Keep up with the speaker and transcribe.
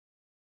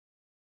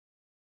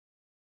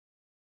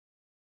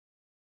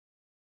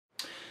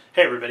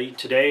Hey everybody,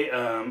 today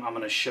I'm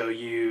going to show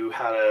you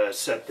how to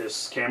set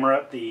this camera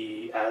up,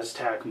 the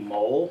Astak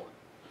Mole.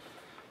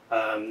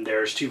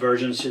 There's two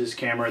versions to this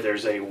camera.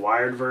 There's a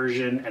wired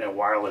version and a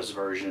wireless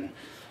version.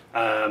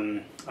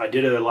 I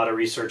did a lot of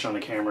research on the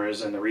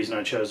cameras, and the reason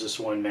I chose this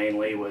one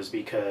mainly was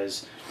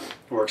because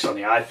it works on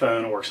the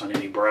iPhone, it works on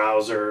any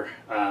browser.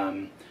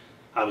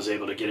 I was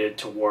able to get it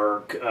to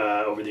work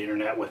over the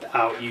internet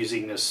without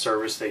using this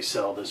service they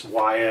sell, this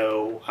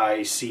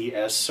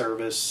YOICS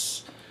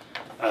service.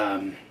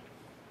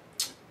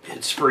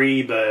 It's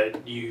free,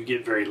 but you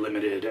get very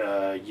limited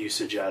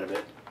usage out of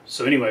it.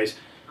 So anyways,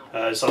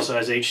 this also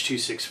has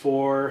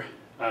H.264.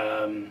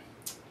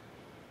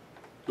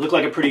 Looked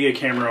like a pretty good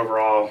camera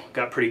overall.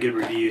 Got pretty good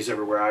reviews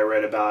everywhere I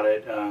read about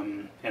it,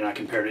 and I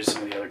compared it to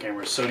some of the other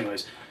cameras. So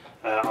anyways,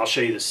 I'll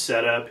show you the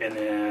setup and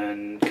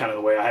then kind of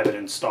the way I have it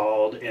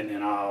installed, and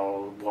then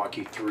I'll walk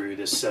you through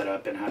this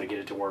setup and how to get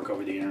it to work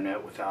over the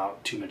internet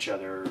without too much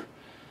other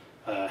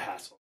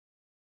hassle.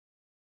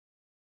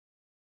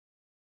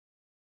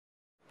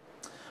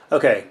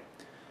 Okay,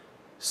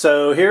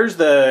 so here's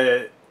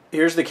the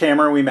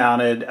camera we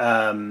mounted,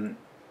 and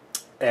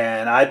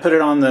I put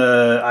it on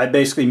I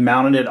basically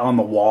mounted it on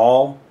the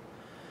wall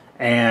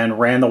and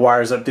ran the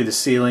wires up through the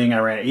ceiling. I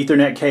ran an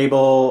Ethernet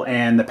cable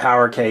and the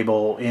power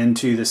cable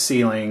into the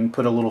ceiling,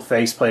 put a little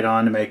faceplate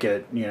on to make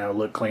it, you know,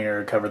 look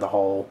cleaner, cover the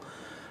hole.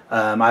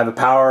 I have a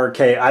power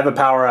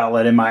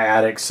outlet in my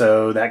attic,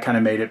 so that kind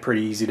of made it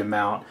pretty easy to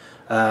mount.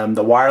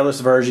 The wireless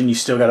version, you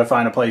still got to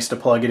find a place to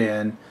plug it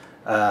in.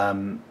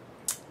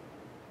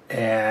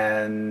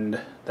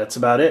 And that's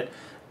about it.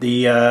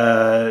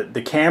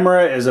 The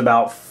camera is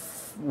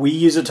we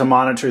use it to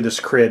monitor this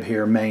crib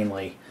here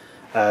mainly.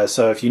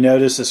 So if you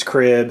notice this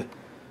crib,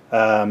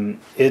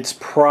 it's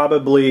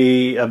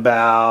probably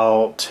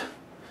about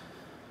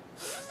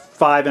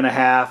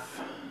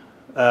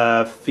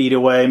 5.5 feet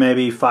away,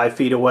 maybe 5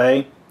 feet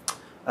away.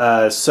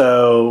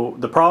 So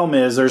the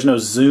problem is there's no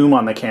zoom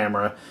on the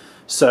camera.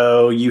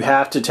 So you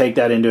have to take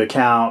that into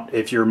account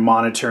if you're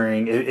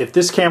monitoring. If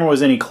this camera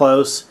was any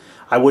close,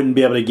 I wouldn't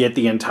be able to get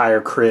the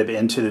entire crib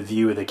into the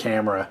view of the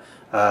camera.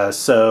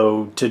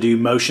 So to do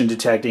motion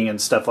detecting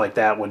and stuff like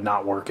that would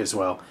not work as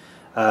well.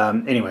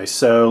 Anyway,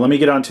 so let me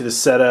get on to the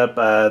setup.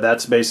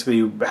 That's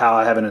basically how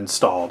I have it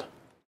installed.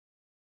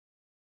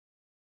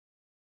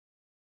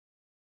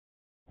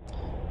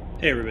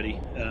 Hey everybody,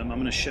 I'm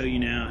going to show you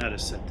now how to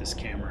set this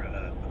camera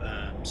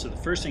up. So the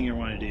first thing you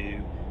want to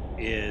do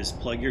is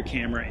plug your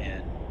camera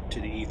in to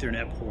the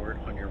Ethernet port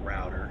on your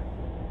router,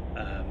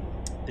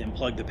 then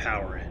plug the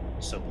power in.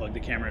 So plug the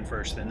camera in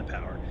first, then the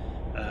power.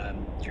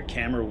 Your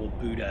camera will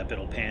boot up.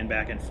 It'll pan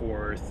back and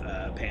forth,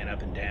 pan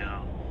up and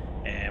down,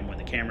 and when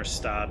the camera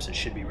stops, it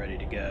should be ready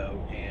to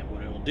go. And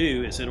what it will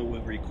do is it'll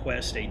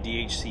request a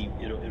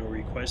it'll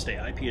request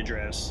a IP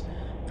address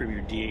from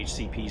your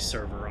DHCP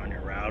server on your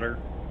router.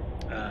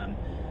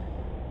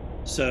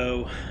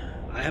 So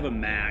I have a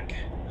Mac.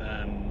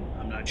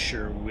 I'm not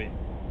sure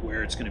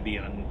where it's going to be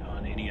on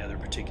any other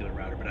particular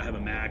router, but I have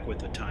a Mac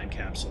with a time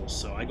capsule.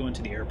 So I go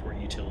into the airport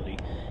utility,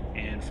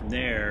 and from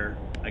there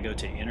I go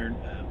to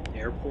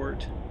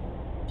airport.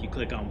 If you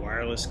click on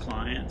wireless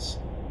clients,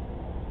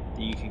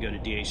 then you can go to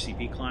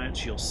DHCP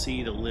clients. You'll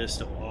see the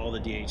list of all the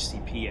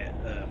DHCP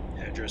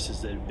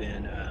addresses that have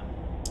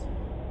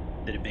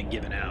been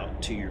given out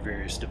to your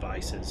various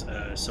devices.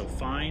 So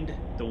find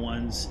the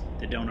ones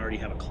that don't already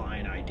have a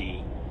client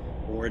ID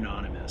or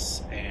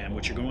anonymous, and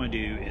what you're going to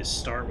do is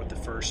start with the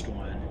first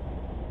one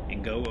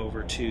and go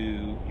over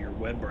to your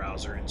web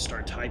browser and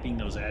start typing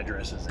those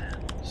addresses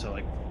in. So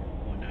like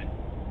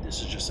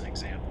this is just an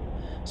example.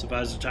 So if I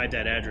was to type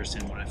that address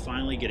in, when I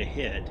finally get a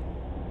hit,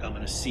 I'm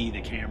going to see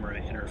the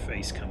camera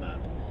interface come up.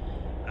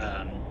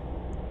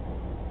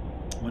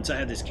 Once I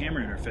have this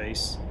camera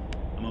interface,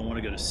 I'm going to want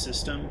to go to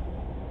System,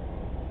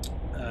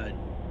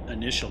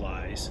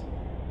 Initialize,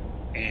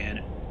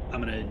 and I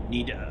want to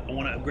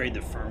upgrade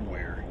the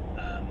firmware.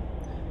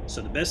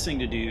 So the best thing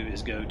to do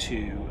is go to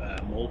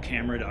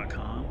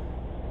molecamera.com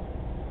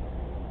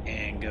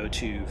and go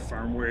to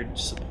firmware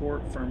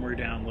support, firmware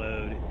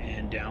download,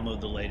 and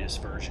download the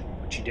latest version.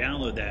 Once you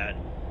download that,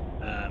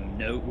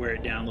 note where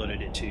it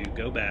downloaded it to,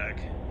 go back,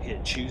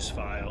 hit choose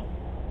file,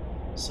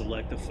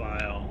 select the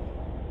file,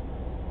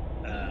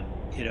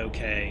 hit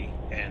OK,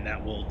 and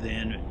that will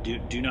then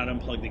do not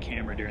unplug the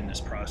camera during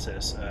this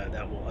process.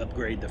 That will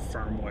upgrade the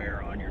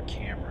firmware on your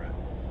camera.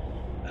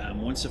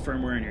 Once the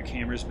firmware on your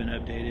camera has been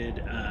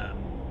updated,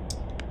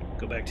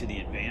 go back to the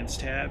Advanced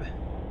tab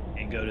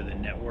and go to the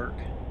Network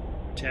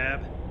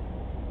tab,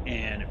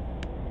 and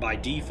by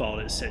default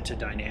it's set to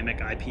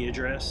dynamic IP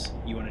address.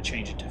 You want to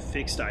change it to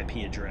fixed IP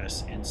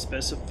address and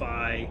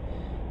specify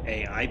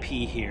a IP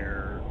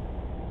here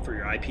for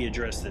your IP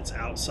address that's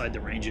outside the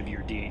range of your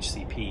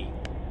DHCP.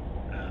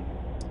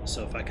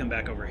 So if I come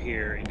back over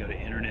here and go to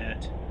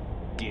Internet,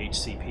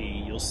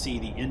 DHCP, you'll see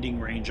the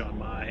ending range on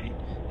mine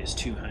is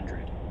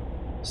 200.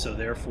 So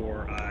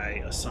therefore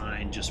I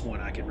assigned just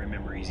one I could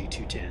remember easy,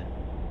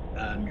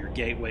 210. Your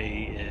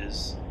gateway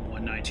is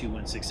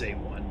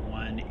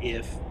 192.168.1.1. on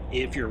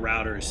if your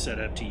router is set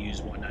up to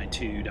use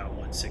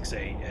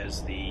 192.168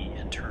 as the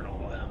internal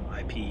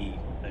IP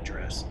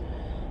address.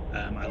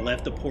 I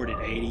left the port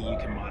at 80. You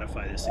can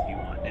modify this if you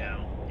want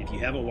now. If you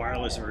have a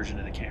wireless version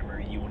of the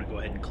camera, you want to go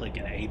ahead and click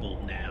Enable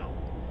Now.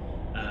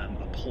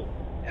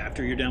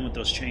 After you're done with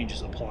those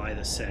changes, apply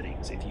the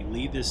settings. If you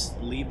leave this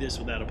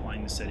without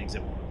applying the settings,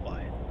 it won't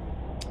apply it.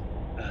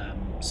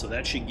 So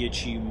that should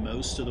get you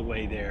most of the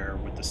way there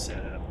with the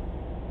setup.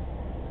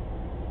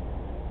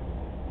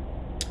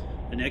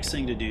 The next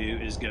thing to do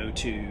is go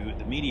to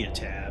the Media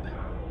tab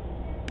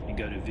and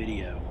go to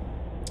Video.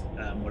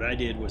 What I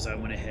did was I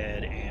went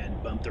ahead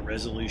and bumped the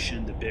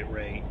resolution, the bit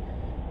rate,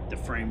 the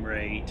frame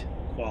rate,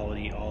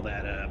 quality, all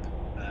that up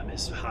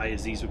as high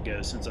as these would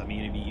go, since I'm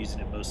going to be using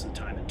it most of the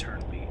time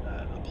internally.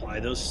 Apply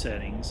those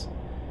settings,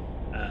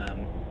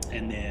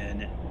 and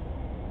then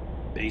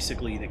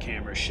basically the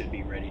camera should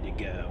be ready to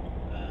go.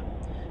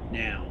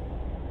 Now,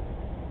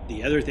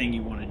 the other thing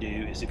you want to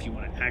do is, if you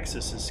want to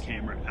access this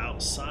camera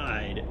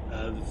outside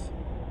of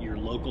your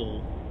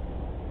local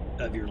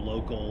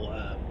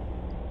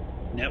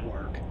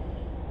network,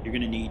 you're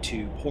going to need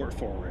to port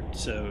forward.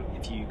 So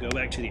if you go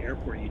back to the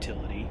airport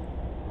utility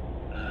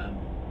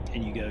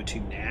and you go to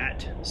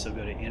NAT, so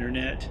go to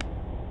Internet,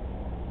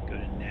 go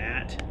to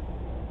NAT,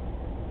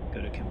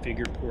 go to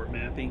Configure Port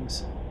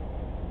Mappings,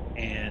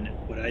 and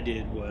what I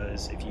did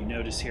was, if you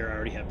notice here, I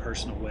already have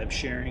personal web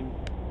sharing.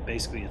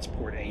 Basically, it's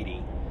port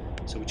 80.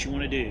 So what you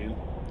want to do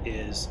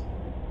is,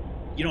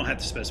 you don't have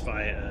to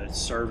specify a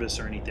service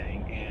or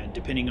anything, and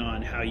depending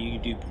on how you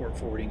do port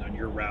forwarding on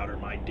your router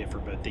might differ,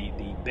 but the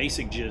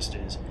basic gist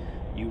is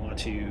you want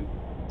to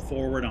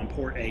forward on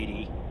port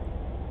 80.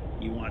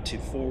 You want to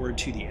forward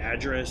to the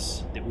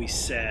address that we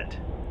set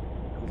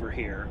over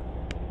here,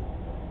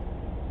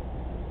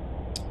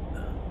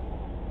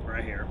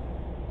 right here.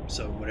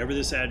 So whatever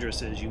this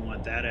address is, you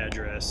want that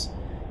address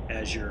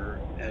as your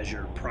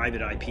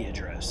private IP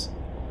address,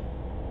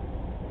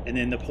 and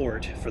then the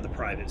port for the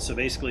private. So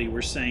basically,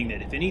 we're saying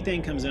that if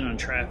anything comes in on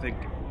traffic,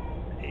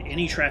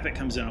 any traffic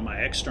comes in on my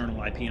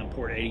external IP on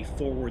port 80,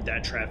 forward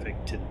that traffic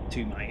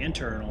to my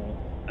internal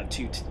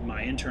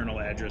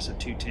address of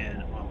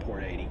 210 on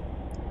port 80.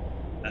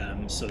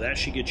 So that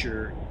should get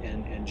your,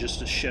 and just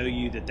to show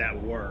you that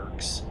that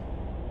works,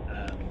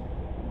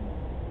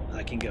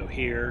 I can go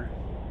here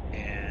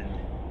and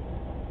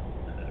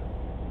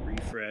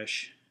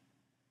refresh,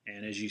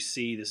 and as you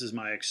see, this is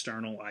my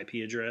external IP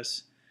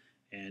address,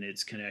 and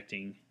it's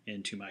connecting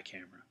into my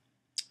camera.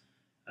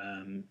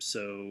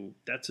 So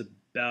that's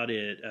about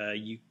it.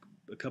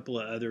 A couple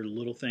of other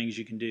little things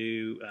you can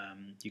do.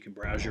 You can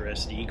browse your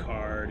SD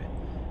card,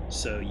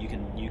 so you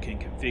can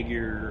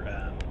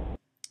configure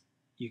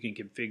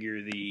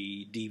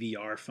the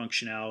DVR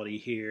functionality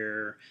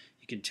here.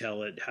 You can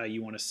tell it how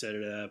you want to set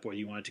it up, whether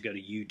you want it to go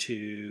to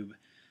YouTube.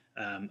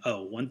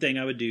 One thing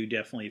I would do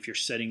definitely if you're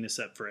setting this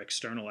up for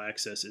external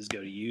access is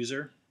go to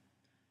User,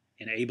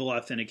 enable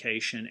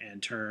authentication,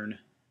 and turn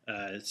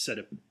set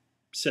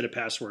a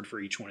password for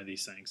each one of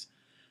these things.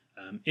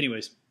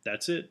 Anyways,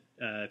 that's it.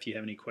 If you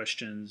have any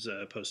questions,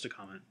 post a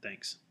comment.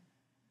 Thanks.